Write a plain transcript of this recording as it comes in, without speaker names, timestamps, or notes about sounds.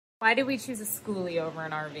Why did we choose a skoolie over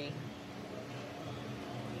an RV?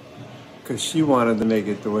 Because she wanted to make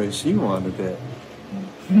it the way she wanted it.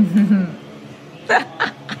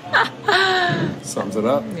 Sums it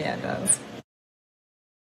up. Yeah, it does.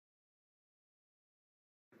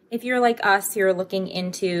 If you're like us, you're looking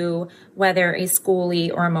into whether a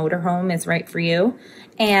skoolie or a motorhome is right for you.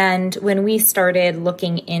 And when we started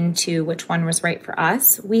looking into which one was right for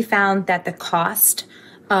us, we found that the cost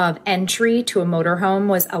of entry to a motorhome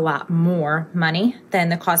was a lot more money than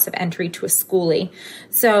the cost of entry to a skoolie.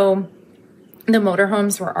 So the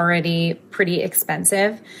motorhomes were already pretty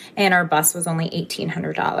expensive and our bus was only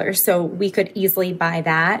 $1,800. So we could easily buy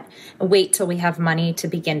that, wait till we have money to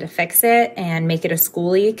begin to fix it and make it a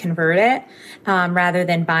skoolie, convert it, rather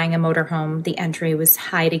than buying a motorhome. The entry was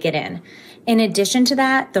high to get in. In addition to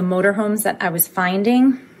that, the motorhomes that I was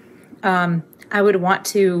finding, I would want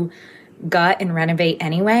to gut and renovate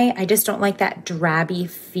anyway. I just don't like that drabby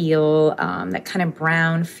feel, that kind of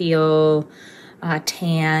brown feel,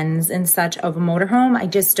 tans and such of a motorhome.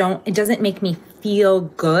 It doesn't make me feel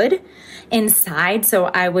good inside. So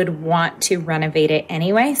I would want to renovate it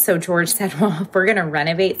anyway. So George said, well, if we're going to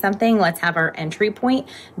renovate something, let's have our entry point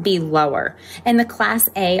be lower. And the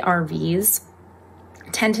Class A RVs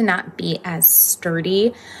tend to not be as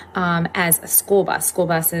sturdy as a school bus. School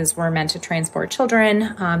buses were meant to transport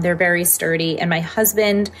children. They're very sturdy. And my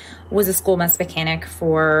husband was a school bus mechanic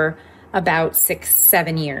for about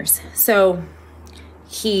 6-7 years. So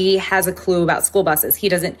he has a clue about school buses. He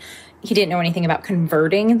didn't know anything about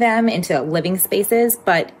converting them into living spaces,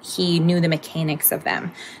 but he knew the mechanics of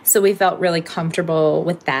them. So we felt really comfortable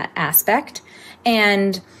with that aspect.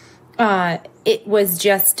 And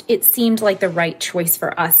it seemed like the right choice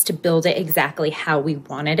for us to build it exactly how we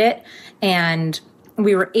wanted it. And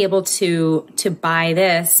we were able to buy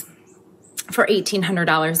this for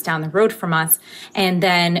 $1,800 down the road from us. And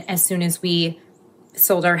then as soon as we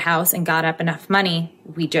sold our house and got up enough money,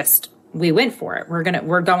 we went for it. We're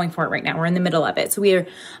going for it right now. We're in the middle of it. So we are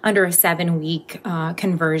under a 7-week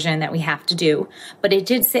conversion that we have to do, but it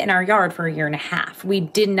did sit in our yard for 1.5 years. We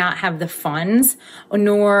did not have the funds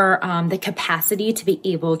nor the capacity to be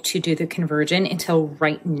able to do the conversion until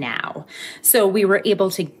right now. So we were able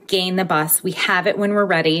to gain the bus. We have it when we're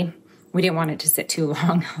ready. We didn't want it to sit too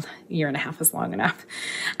long. 1.5 years was long enough.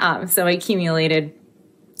 So I accumulated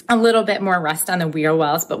a little bit more rust on the wheel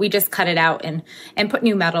wells, but we just cut it out and put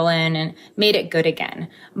new metal in and made it good again.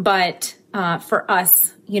 But for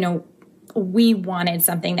us, we wanted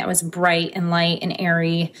something that was bright and light and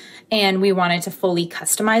airy, and we wanted to fully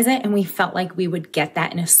customize it. And we felt like we would get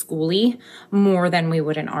that in a skoolie more than we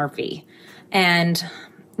would an RV. And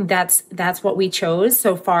that's what we chose.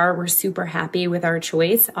 So far, we're super happy with our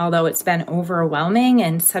choice, although it's been overwhelming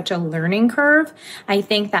and such a learning curve. I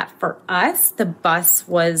think that for us, the bus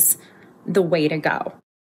was the way to go.